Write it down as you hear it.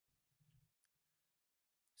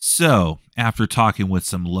So, after talking with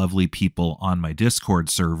some lovely people on my Discord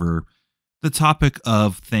server, the topic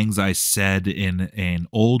of things I said in an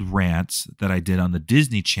old rant that I did on the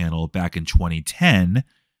Disney Channel back in 2010,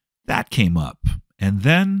 that came up. And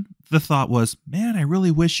then the thought was, man, I really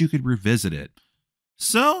wish you could revisit it.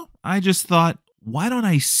 So, I just thought, why don't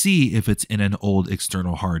I see if it's in an old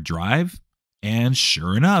external hard drive? And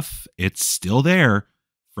sure enough, it's still there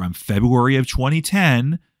from February of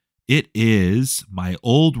 2010. It is my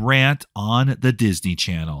old rant on the Disney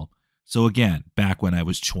Channel. So again, back when I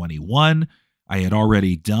was 21, I had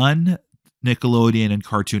already done Nickelodeon and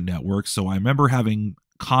Cartoon Network. So I remember having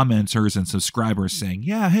commenters and subscribers saying,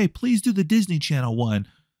 yeah, hey, please do the Disney Channel one.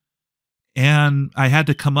 And I had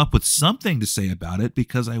to come up with something to say about it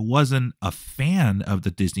because I wasn't a fan of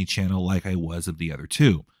the Disney Channel like I was of the other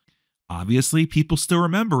two. Obviously, people still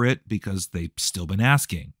remember it because they've still been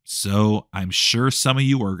asking. So I'm sure some of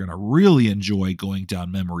you are going to really enjoy going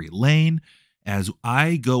down memory lane as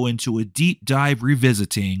I go into a deep dive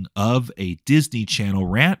revisiting of a Disney Channel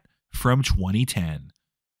rant from 2010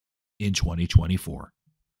 in 2024.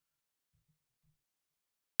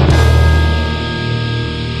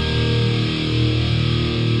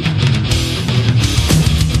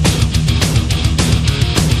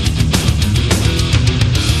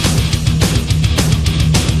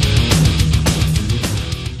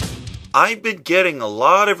 I've been getting a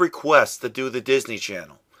lot of requests to do the Disney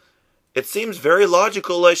Channel. It seems very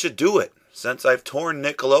logical I should do it, since I've torn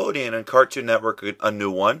Nickelodeon and Cartoon Network a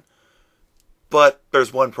new one. But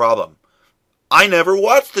there's one problem. I never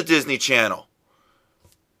watched the Disney Channel.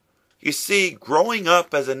 You see, growing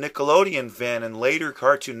up as a Nickelodeon fan and later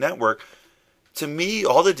Cartoon Network, to me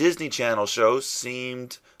all the Disney Channel shows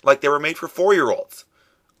seemed like they were made for 4-year-olds.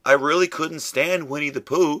 I really couldn't stand Winnie the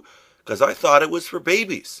Pooh because I thought it was for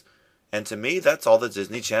babies. And to me, that's all the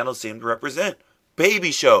Disney Channel seemed to represent.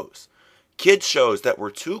 Baby shows. Kids shows that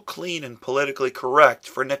were too clean and politically correct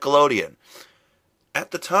for Nickelodeon.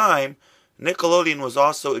 At the time, Nickelodeon was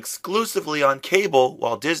also exclusively on cable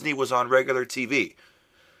while Disney was on regular TV.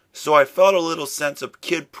 So I felt a little sense of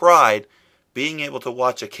kid pride being able to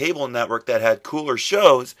watch a cable network that had cooler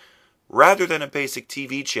shows rather than a basic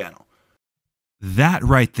TV channel. That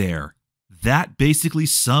right there. That basically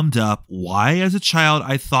summed up why, as a child,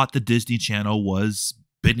 I thought the Disney Channel was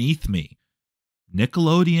beneath me.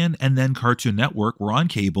 Nickelodeon and then Cartoon Network were on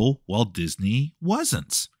cable while Disney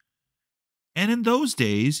wasn't. And in those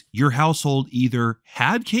days, your household either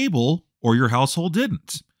had cable or your household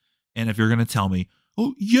didn't. And if you're going to tell me,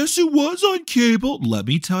 oh, yes, it was on cable, let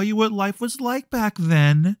me tell you what life was like back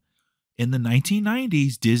then. In the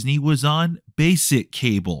 1990s, Disney was on basic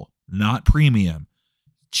cable, not premium.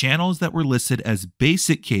 Channels that were listed as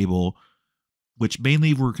basic cable, which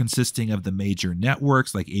mainly were consisting of the major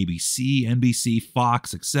networks like ABC, NBC,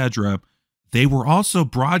 Fox, etc., they were also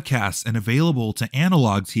broadcast and available to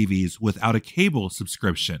analog TVs without a cable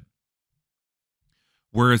subscription.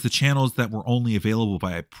 Whereas the channels that were only available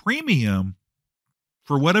by a premium,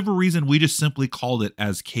 for whatever reason, we just simply called it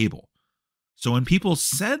as cable. So when people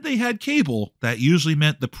said they had cable, that usually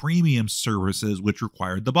meant the premium services, which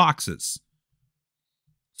required the boxes.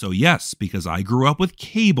 So yes, because I grew up with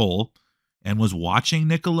cable and was watching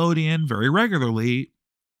Nickelodeon very regularly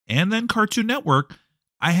and then Cartoon Network,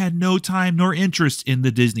 I had no time nor interest in the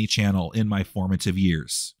Disney Channel in my formative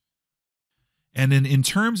years. And in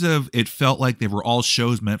terms of it felt like they were all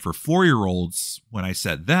shows meant for 4-year-olds, when I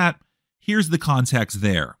said that, here's the context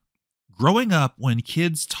there. Growing up, when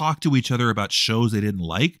kids talked to each other about shows they didn't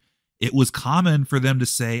like, it was common for them to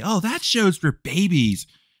say, oh, that show's for babies.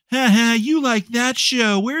 Haha, you like that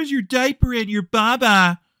show. Where's your diaper and your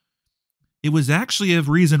baba? It was actually a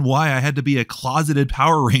reason why I had to be a closeted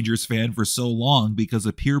Power Rangers fan for so long because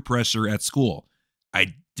of peer pressure at school.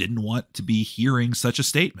 I didn't want to be hearing such a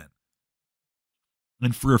statement.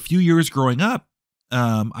 And for a few years growing up,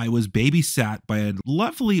 I was babysat by a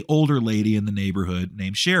lovely older lady in the neighborhood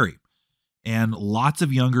named Sherry. And lots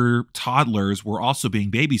of younger toddlers were also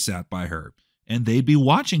being babysat by her. And they'd be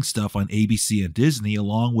watching stuff on ABC and Disney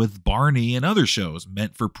along with Barney and other shows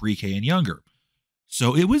meant for pre-K and younger.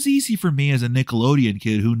 So it was easy for me as a Nickelodeon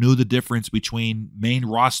kid who knew the difference between main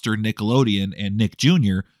roster Nickelodeon and Nick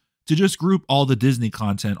Jr. to just group all the Disney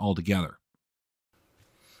content all together.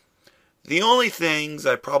 The only things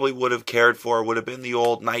I probably would have cared for would have been the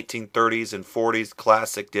old 1930s and 40s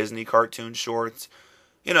classic Disney cartoon shorts.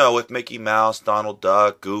 You know, with Mickey Mouse, Donald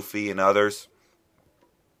Duck, Goofy, and others.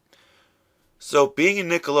 So being a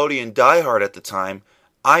Nickelodeon diehard at the time,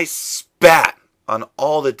 I spat on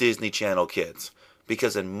all the Disney Channel kids.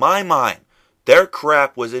 Because in my mind, their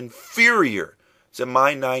crap was inferior to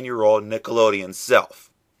my 9-year-old Nickelodeon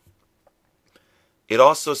self. It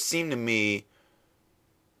also seemed to me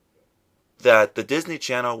that the Disney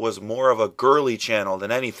Channel was more of a girly channel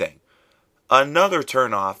than anything. Another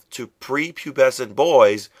turnoff to prepubescent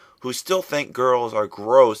boys who still think girls are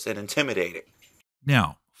gross and intimidating.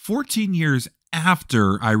 Now, 14 years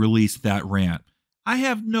after I released that rant, I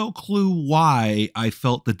have no clue why I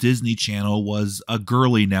felt the Disney Channel was a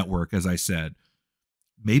girly network, as I said.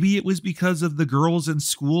 Maybe it was because of the girls in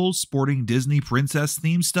school sporting Disney princess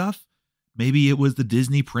themed stuff. Maybe it was the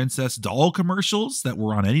Disney princess doll commercials that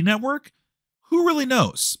were on any network. Who really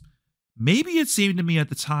knows? Maybe it seemed to me at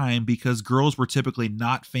the time because girls were typically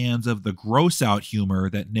not fans of the gross out humor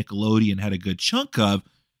that Nickelodeon had a good chunk of,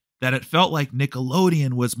 that it felt like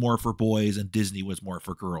Nickelodeon was more for boys and Disney was more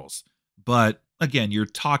for girls. But again, you're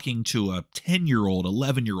talking to a 10-year-old,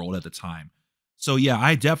 11-year-old at the time. So yeah,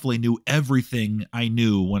 I definitely knew everything I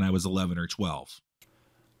knew when I was 11 or 12.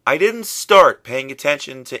 I didn't start paying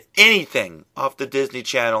attention to anything off the Disney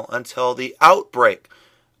Channel until the outbreak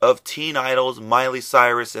of teen idols Miley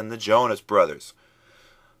Cyrus and the Jonas Brothers.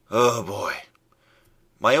 Oh boy.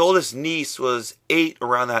 My oldest niece was 8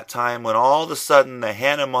 around that time when all of a sudden the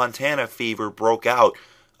Hannah Montana fever broke out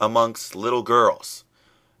amongst little girls.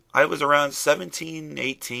 I was around 17,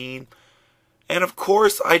 18, and of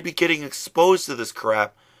course I'd be getting exposed to this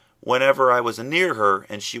crap whenever I was near her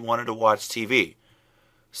and she wanted to watch TV.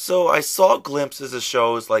 So I saw glimpses of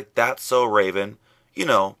shows like That's So Raven, you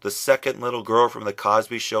know, the second little girl from the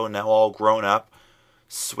Cosby Show now all grown up,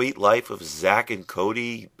 Sweet Life of Zack and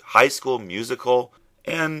Cody, High School Musical,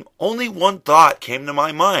 and only one thought came to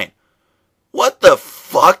my mind. What the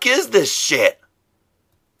fuck is this shit?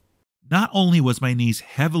 Not only was my niece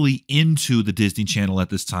heavily into the Disney Channel at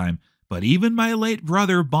this time, but even my late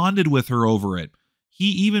brother bonded with her over it. He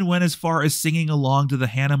even went as far as singing along to the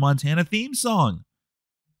Hannah Montana theme song.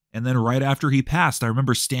 And then right after he passed, I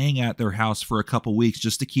remember staying at their house for a couple weeks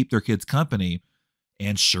just to keep their kids company.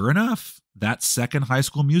 And sure enough, that second High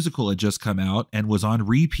School Musical had just come out and was on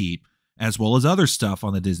repeat, as well as other stuff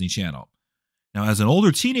on the Disney Channel. Now, as an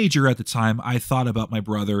older teenager at the time, I thought about my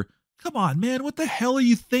brother, come on, man, what the hell are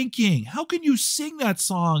you thinking? How can you sing that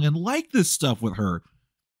song and like this stuff with her?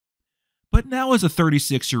 But now as a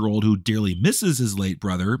 36-year-old who dearly misses his late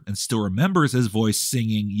brother and still remembers his voice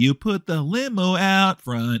singing, "You put the limo out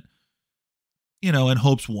front," and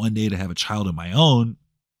hopes one day to have a child of my own,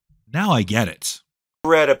 now I get it.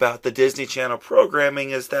 Read about the Disney Channel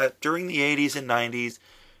programming is that during the 80s and 90s,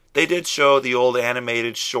 they did show the old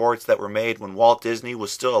animated shorts that were made when Walt Disney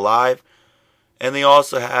was still alive, and they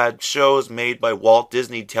also had shows made by Walt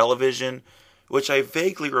Disney Television, which I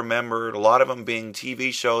vaguely remembered, a lot of them being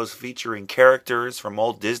TV shows featuring characters from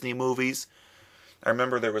old Disney movies. I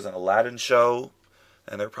remember there was an Aladdin show,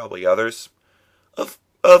 and there are probably others.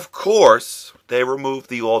 Of course, they removed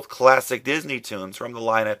the old classic Disney tunes from the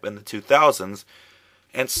lineup in the 2000s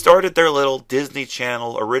and started their little Disney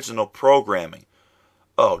Channel original programming.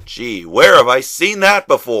 Oh gee, where have I seen that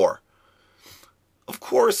before? Of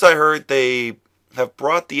course I heard they have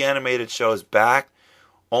brought the animated shows back,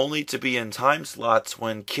 only to be in time slots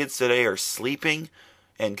when kids today are sleeping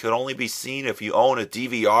and could only be seen if you own a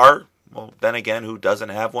DVR. Well, then again, who doesn't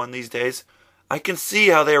have one these days? I can see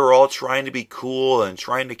how they were all trying to be cool and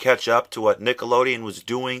trying to catch up to what Nickelodeon was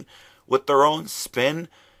doing with their own spin,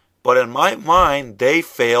 but in my mind, they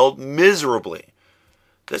failed miserably.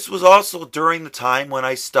 This was also during the time when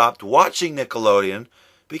I stopped watching Nickelodeon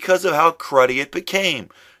because of how cruddy it became,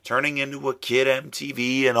 turning into a kid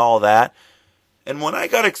MTV and all that. And when I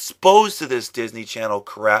got exposed to this Disney Channel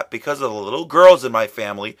crap because of the little girls in my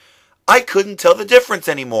family, I couldn't tell the difference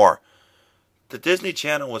anymore. The Disney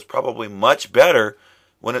Channel was probably much better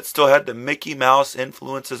when it still had the Mickey Mouse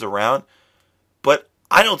influences around, but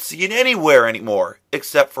I don't see it anywhere anymore,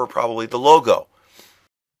 except for probably the logo.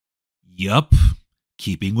 Yup.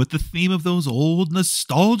 Keeping with the theme of those old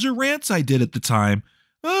nostalgia rants I did at the time.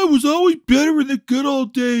 I was always better in the good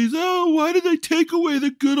old days. Oh, why did they take away the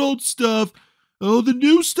good old stuff? Oh, the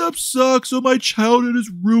new stuff sucks. Oh, my childhood is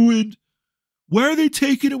ruined. Why are they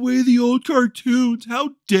taking away the old cartoons?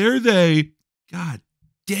 How dare they? God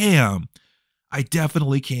damn. I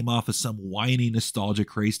definitely came off as some whiny,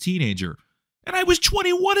 nostalgia-crazed teenager. And I was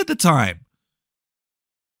 21 at the time.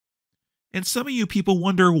 And some of you people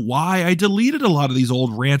wonder why I deleted a lot of these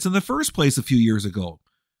old rants in the first place a few years ago.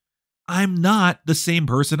 I'm not the same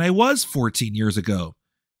person I was 14 years ago.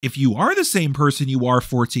 If you are the same person you are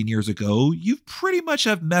 14 years ago, you pretty much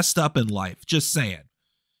have messed up in life, just saying.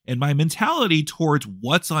 And my mentality towards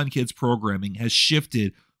what's on kids programming has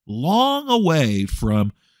shifted long away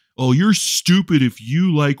from, oh, you're stupid if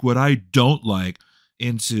you like what I don't like,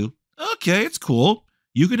 into, okay, it's cool.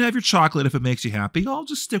 You can have your chocolate if it makes you happy. I'll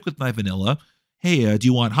just stick with my vanilla. Hey, do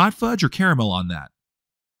you want hot fudge or caramel on that?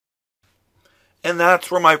 And that's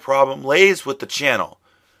where my problem lays with the channel.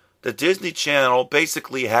 The Disney Channel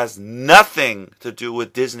basically has nothing to do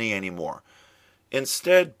with Disney anymore.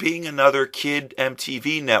 Instead, being another kid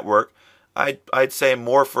MTV network, I'd say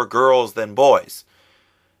more for girls than boys.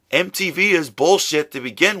 MTV is bullshit to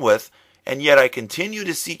begin with, and yet I continue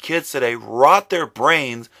to see kids today rot their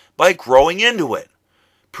brains by growing into it.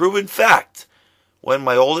 Proven fact. When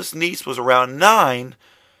my oldest niece was around 9,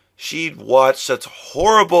 she'd watch such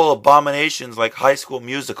horrible abominations like High School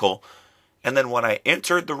Musical, and then when I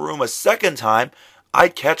entered the room a second time,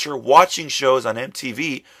 I'd catch her watching shows on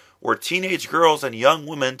MTV where teenage girls and young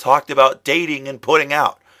women talked about dating and putting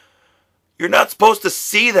out. You're not supposed to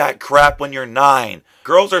see that crap when you're 9.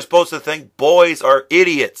 Girls are supposed to think boys are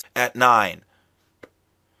idiots at 9.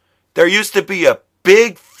 There used to be a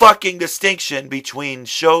big fucking distinction between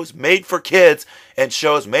shows made for kids and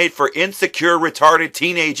shows made for insecure, retarded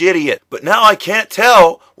teenage idiots. But now I can't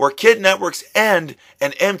tell where kid networks end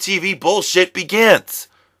and MTV bullshit begins.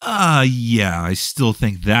 Yeah, I still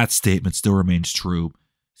think that statement still remains true.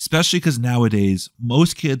 Especially because nowadays,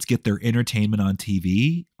 most kids get their entertainment on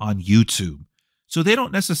TV on YouTube. So they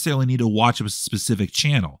don't necessarily need to watch a specific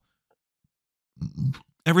channel.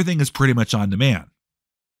 Everything is pretty much on demand.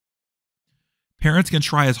 Parents can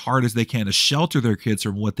try as hard as they can to shelter their kids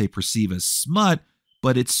from what they perceive as smut,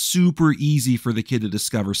 but it's super easy for the kid to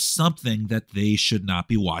discover something that they should not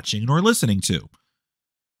be watching nor listening to.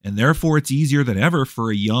 And therefore, it's easier than ever for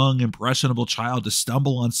a young, impressionable child to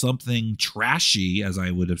stumble on something trashy, as I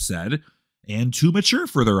would have said, and too mature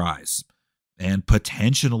for their eyes, and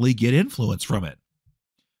potentially get influence from it.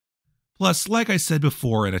 Plus, like I said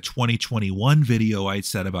before in a 2021 video I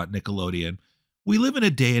said about Nickelodeon, we live in a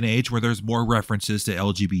day and age where there's more references to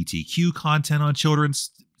LGBTQ content on children's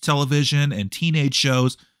television and teenage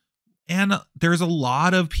shows, and there's a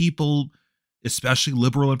lot of people, especially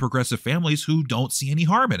liberal and progressive families, who don't see any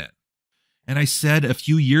harm in it. And I said a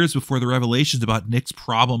few years before the revelations about Nick's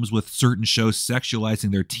problems with certain shows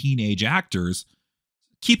sexualizing their teenage actors,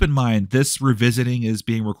 keep in mind this revisiting is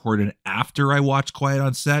being recorded after I watched Quiet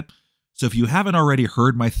on Set, so if you haven't already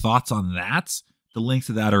heard my thoughts on that, the links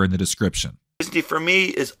to that are in the description. Disney for me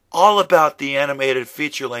is all about the animated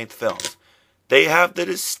feature-length films. They have the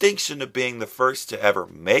distinction of being the first to ever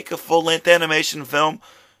make a full-length animation film,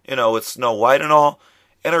 with Snow White and all,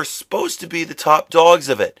 and are supposed to be the top dogs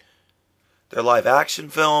of it. Their live-action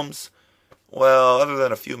films, well, other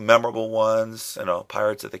than a few memorable ones,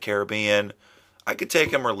 Pirates of the Caribbean, I could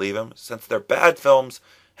take them or leave them, since their bad films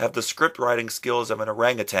have the script writing skills of an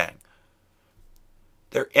orangutan.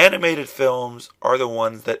 Their animated films are the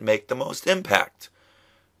ones that make the most impact.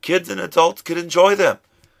 Kids and adults could enjoy them.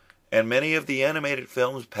 And many of the animated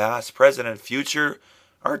films, past, present, and future,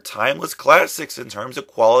 are timeless classics in terms of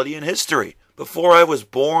quality and history. Before I was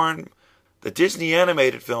born, the Disney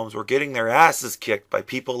animated films were getting their asses kicked by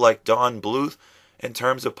people like Don Bluth in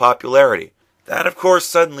terms of popularity. That, of course,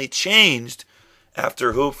 suddenly changed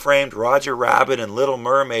after Who Framed Roger Rabbit and Little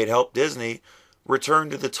Mermaid helped Disney return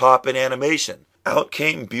to the top in animation. Out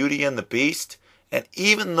came Beauty and the Beast, and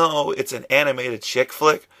even though it's an animated chick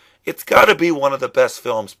flick, it's got to be one of the best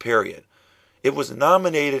films, period. It was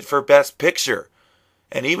nominated for Best Picture,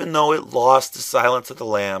 and even though it lost to Silence of the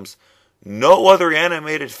Lambs, no other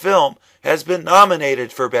animated film has been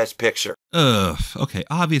nominated for Best Picture. Okay,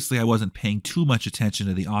 obviously I wasn't paying too much attention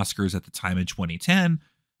to the Oscars at the time in 2010,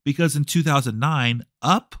 because in 2009,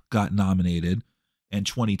 Up got nominated, and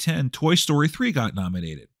 2010, Toy Story 3 got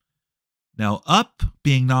nominated. Now, Up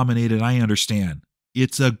being nominated, I understand.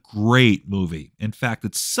 It's a great movie. In fact,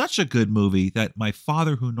 it's such a good movie that my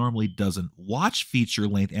father, who normally doesn't watch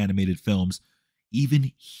feature-length animated films,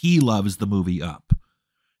 even he loves the movie Up.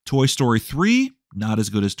 Toy Story 3, not as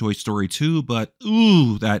good as Toy Story 2, but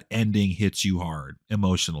ooh, that ending hits you hard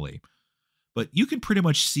emotionally. But you can pretty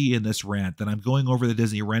much see in this rant that I'm going over the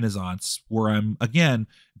Disney Renaissance, where I'm, again,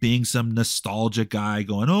 being some nostalgic guy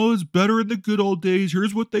going, oh, it's better in the good old days.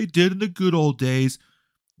 Here's what they did in the good old days,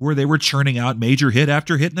 where they were churning out major hit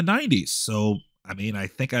after hit in the 90s. So, I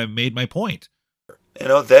think I've made my point.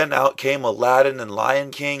 Then out came Aladdin and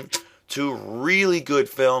Lion King, two really good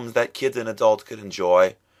films that kids and adults could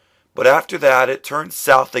enjoy. But after that, it turned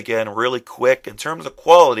south again really quick in terms of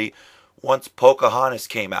quality once Pocahontas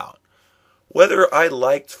came out. Whether I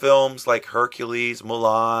liked films like Hercules,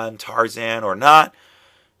 Mulan, Tarzan, or not,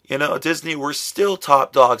 Disney were still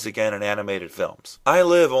top dogs again in animated films. I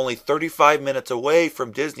live only 35 minutes away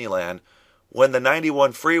from Disneyland when the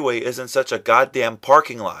 91 freeway isn't such a goddamn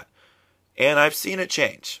parking lot. And I've seen it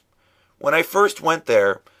change. When I first went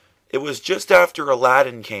there, it was just after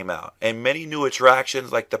Aladdin came out, and many new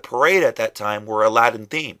attractions like the parade at that time were Aladdin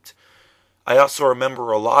themed. I also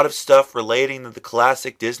remember a lot of stuff relating to the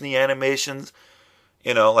classic Disney animations,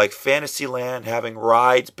 like Fantasyland having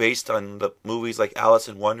rides based on the movies like Alice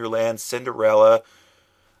in Wonderland, Cinderella,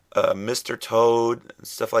 Mr. Toad, and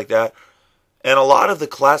stuff like that. And a lot of the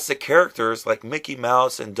classic characters like Mickey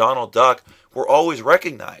Mouse and Donald Duck were always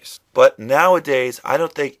recognized. But nowadays, I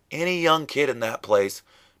don't think any young kid in that place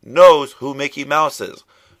knows who Mickey Mouse is,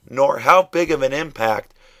 nor how big of an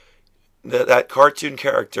impact that cartoon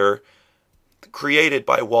character created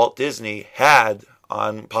by Walt Disney had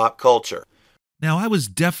on pop culture. Now, I was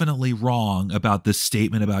definitely wrong about this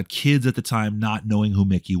statement about kids at the time not knowing who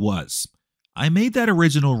Mickey was. I made that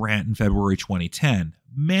original rant in February 2010,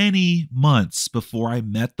 many months before I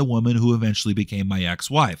met the woman who eventually became my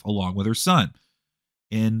ex-wife, along with her son.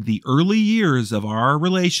 In the early years of our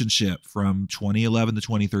relationship, from 2011 to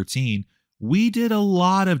 2013, we did a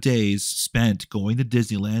lot of days spent going to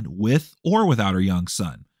Disneyland with or without our young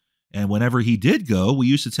son. And whenever he did go, we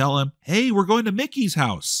used to tell him, "Hey, we're going to Mickey's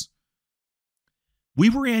house." We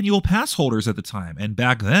were annual pass holders at the time, and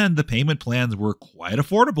back then the payment plans were quite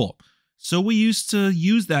affordable. So we used to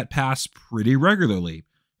use that pass pretty regularly,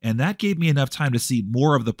 and that gave me enough time to see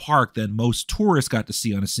more of the park than most tourists got to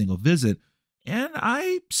see on a single visit. And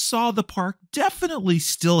I saw the park definitely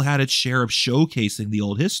still had its share of showcasing the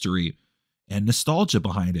old history and nostalgia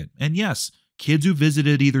behind it. And yes, kids who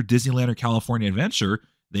visited either Disneyland or California Adventure,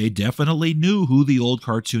 they definitely knew who the old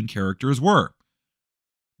cartoon characters were.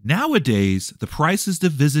 Nowadays, the prices to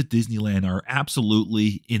visit Disneyland are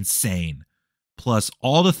absolutely insane. Plus,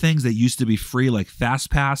 all the things that used to be free like Fast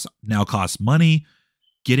Pass now cost money.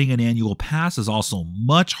 Getting an annual pass is also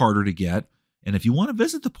much harder to get. And if you want to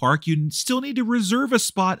visit the park, you still need to reserve a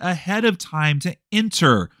spot ahead of time to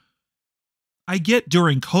enter. I get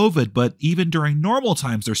during COVID, but even during normal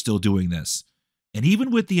times, they're still doing this. And even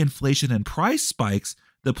with the inflation and price spikes,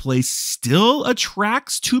 the place still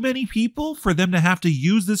attracts too many people for them to have to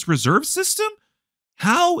use this reserve system?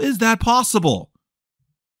 How is that possible?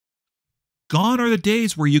 Gone are the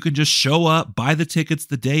days where you can just show up, buy the tickets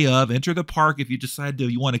the day of, enter the park if you decide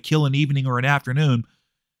you want to kill an evening or an afternoon.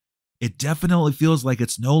 It definitely feels like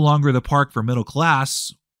it's no longer the park for middle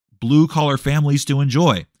class, blue-collar families to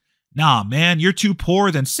enjoy. Nah, man, you're too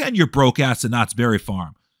poor, then send your broke ass to Knott's Berry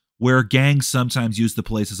Farm, where gangs sometimes use the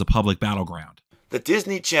place as a public battleground. The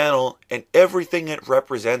Disney Channel and everything it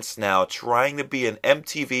represents now, trying to be an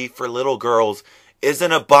MTV for little girls, is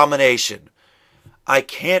an abomination. I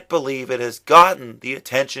can't believe it has gotten the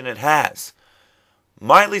attention it has.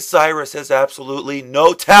 Miley Cyrus has absolutely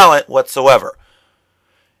no talent whatsoever.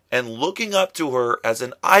 And looking up to her as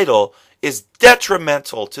an idol is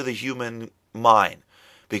detrimental to the human mind.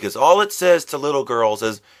 Because all it says to little girls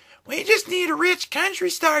is, "We just need a rich country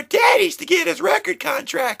star daddies to get his record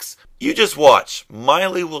contracts." You just watch.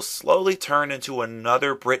 Miley will slowly turn into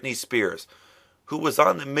another Britney Spears, who was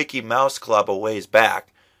on the Mickey Mouse Club a ways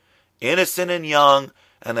back. Innocent and young,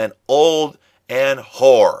 and then old and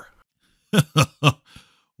whore.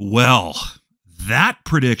 Well, that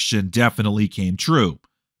prediction definitely came true.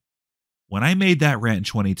 When I made that rant in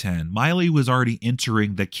 2010, Miley was already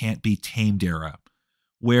entering the Can't Be Tamed era,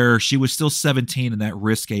 where she was still 17 in that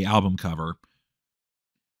risque album cover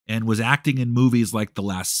and was acting in movies like The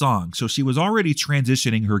Last Song. So she was already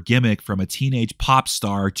transitioning her gimmick from a teenage pop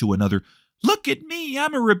star to another, "Look at me,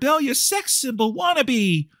 I'm a rebellious sex symbol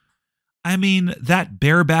wannabe." I mean, that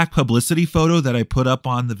bareback publicity photo that I put up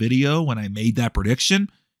on the video when I made that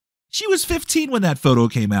prediction, she was 15 when that photo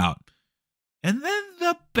came out. And then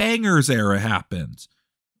the Bangers era happened.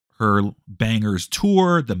 Her Bangers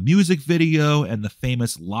tour, the music video, and the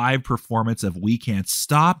famous live performance of We Can't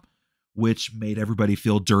Stop, which made everybody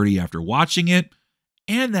feel dirty after watching it.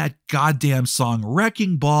 And that goddamn song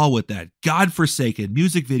Wrecking Ball with that godforsaken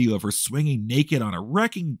music video of her swinging naked on a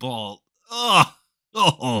wrecking ball.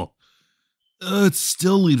 It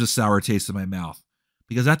still leaves a sour taste in my mouth,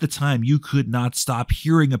 because at the time you could not stop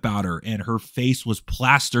hearing about her, and her face was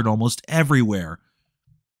plastered almost everywhere.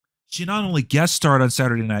 She not only guest starred on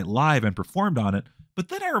Saturday Night Live and performed on it, but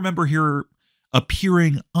then I remember her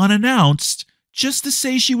appearing unannounced just to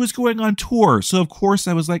say she was going on tour. So of course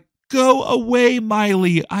I was like, "Go away,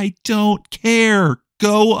 Miley. I don't care.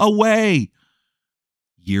 Go away."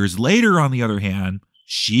 Years later, on the other hand,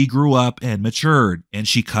 she grew up and matured, and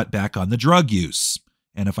she cut back on the drug use.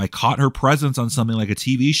 And if I caught her presence on something like a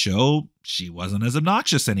TV show, she wasn't as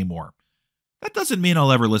obnoxious anymore. That doesn't mean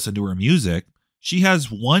I'll ever listen to her music. She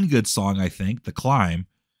has one good song, I think, The Climb,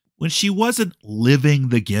 when she wasn't living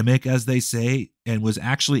the gimmick, as they say, and was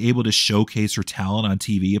actually able to showcase her talent on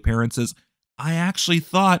TV appearances, I actually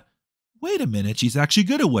thought, wait a minute, she's actually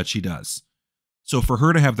good at what she does. So for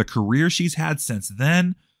her to have the career she's had since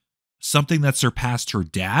then, something that surpassed her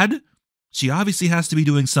dad, she obviously has to be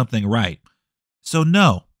doing something right. So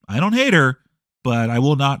no, I don't hate her, but I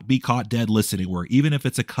will not be caught dead listening to her, even if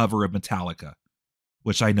it's a cover of Metallica,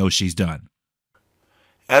 which I know she's done.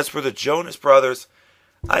 As for the Jonas Brothers,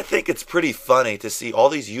 I think it's pretty funny to see all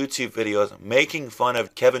these YouTube videos making fun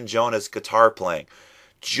of Kevin Jonas' guitar playing,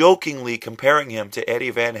 jokingly comparing him to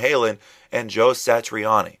Eddie Van Halen and Joe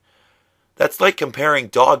Satriani. That's like comparing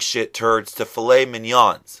dog shit turds to filet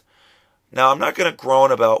mignons. Now, I'm not going to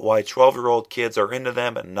groan about why 12-year-old kids are into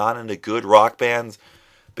them and not into good rock bands,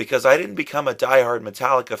 because I didn't become a diehard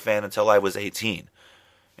Metallica fan until I was 18.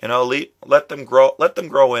 Let them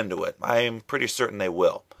grow into it. I am pretty certain they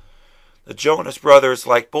will. The Jonas Brothers,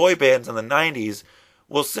 like boy bands in the 90s,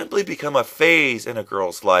 will simply become a phase in a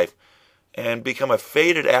girl's life and become a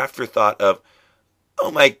faded afterthought of,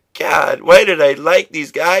 oh my God, why did I like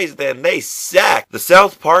these guys then? They suck. The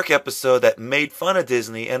South Park episode that made fun of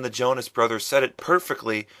Disney and the Jonas Brothers said it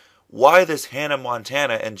perfectly why this Hannah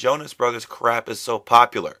Montana and Jonas Brothers crap is so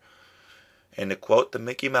popular. And to quote the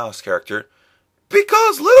Mickey Mouse character,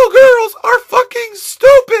 because little girls are fucking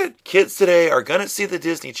stupid. Kids today are gonna see the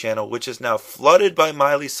Disney Channel, which is now flooded by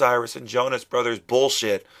Miley Cyrus and Jonas Brothers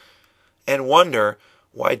bullshit, and wonder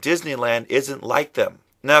why Disneyland isn't like them.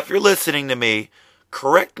 Now, if you're listening to me,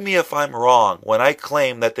 correct me if I'm wrong when I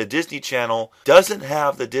claim that the Disney Channel doesn't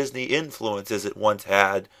have the Disney influences it once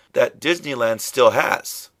had that Disneyland still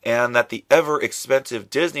has, and that the ever-expensive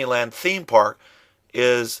Disneyland theme park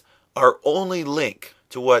is our only link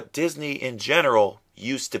to what Disney in general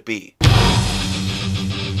used to be.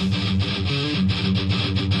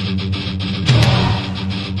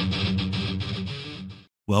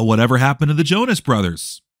 Well, whatever happened to the Jonas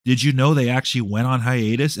Brothers? Did you know they actually went on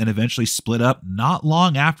hiatus and eventually split up not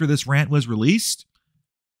long after this rant was released?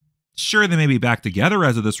 Sure, they may be back together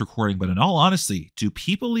as of this recording, but in all honesty, do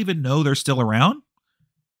people even know they're still around?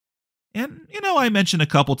 And, I mentioned a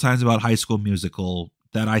couple times about High School Musical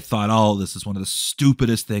that I thought, oh, this is one of the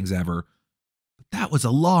stupidest things ever. But that was a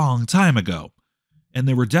long time ago. And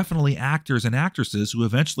there were definitely actors and actresses who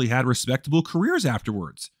eventually had respectable careers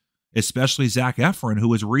afterwards, especially Zac Efron, who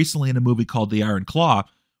was recently in a movie called The Iron Claw,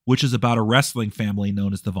 which is about a wrestling family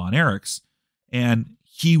known as the Von Erichs, and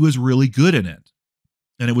he was really good in it.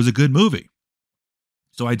 And it was a good movie.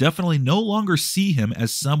 So I definitely no longer see him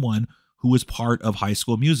as someone who was part of High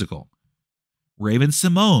School Musical.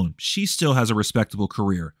 Raven-Symoné, she still has a respectable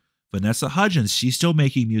career. Vanessa Hudgens, she's still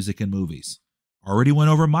making music and movies. Already went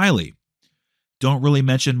over Miley. Don't really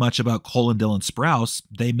mention much about Cole and Dylan Sprouse.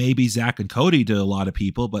 They may be Zach and Cody to a lot of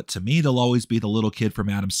people, but to me, they'll always be the little kid from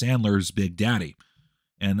Adam Sandler's Big Daddy.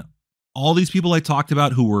 And all these people I talked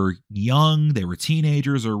about who were young, they were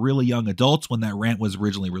teenagers or really young adults when that rant was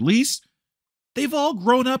originally released, they've all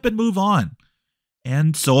grown up and moved on.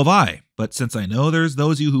 And so have I. But since I know there's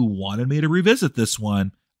those of you who wanted me to revisit this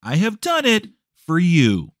one, I have done it for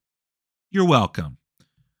you. You're welcome.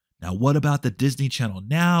 Now, what about the Disney Channel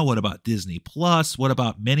now? What about Disney Plus? What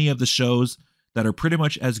about many of the shows that are pretty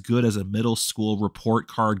much as good as a middle school report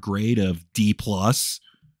card grade of D+?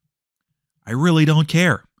 I really don't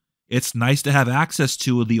care. It's nice to have access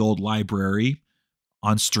to the old library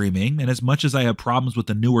on streaming, and as much as I have problems with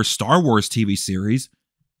the newer Star Wars TV series,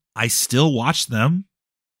 I still watch them.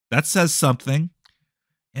 That says something.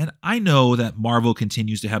 And I know that Marvel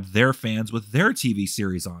continues to have their fans with their TV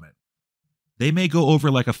series on it. They may go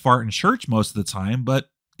over like a fart in church most of the time, but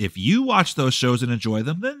if you watch those shows and enjoy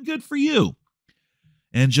them, then good for you.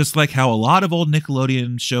 And just like how a lot of old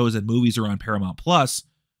Nickelodeon shows and movies are on Paramount Plus,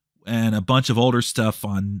 and a bunch of older stuff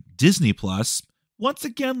on Disney Plus, once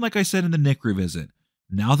again, like I said in the Nick Revisit,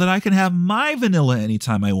 now that I can have my vanilla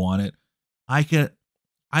anytime I want it,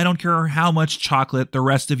 I don't care how much chocolate the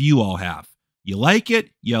rest of you all have. You like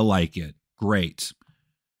it, you like it. Great.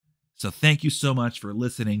 So thank you so much for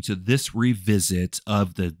listening to this revisit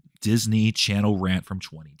of the Disney Channel rant from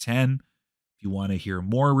 2010. If you want to hear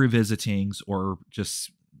more revisitings or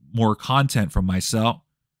just more content from myself,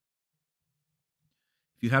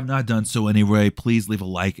 if you have not done so anyway, please leave a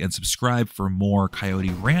like and subscribe for more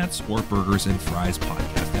Coyote Rants or Burgers and Fries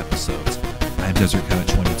podcast episodes. I'm Desert Coyote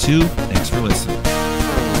 22. Thanks for listening.